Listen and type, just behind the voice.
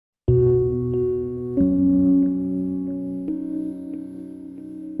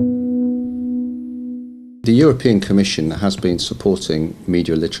The European Commission has been supporting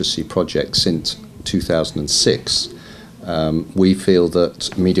media literacy projects since 2006. We feel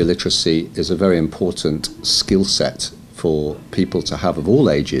that media literacy is a very important skill set for people to have of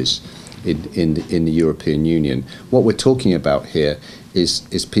all ages in the European Union. What we're talking about here is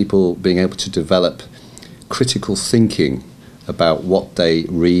people being able to develop critical thinking about what they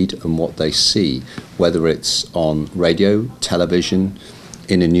read and what they see, whether it's on radio, television,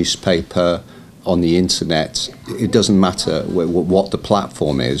 in a newspaper, on the internet. It doesn't matter what the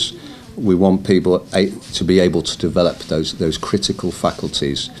platform is. We want people to be able to develop those critical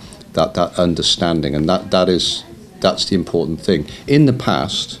faculties, that understanding, and that's the important thing. In the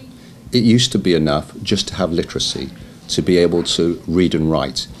past, it used to be enough just to have literacy, to be able to read and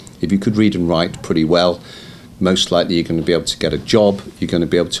write. If you could read and write pretty well, most likely you're going to be able to get a job, you're going to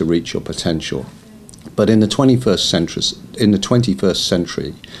be able to reach your potential. But in the 21st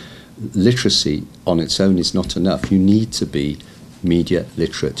century, literacy on its own is not enough. You need to be media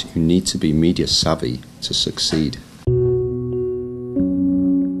literate. You need to be media savvy to succeed.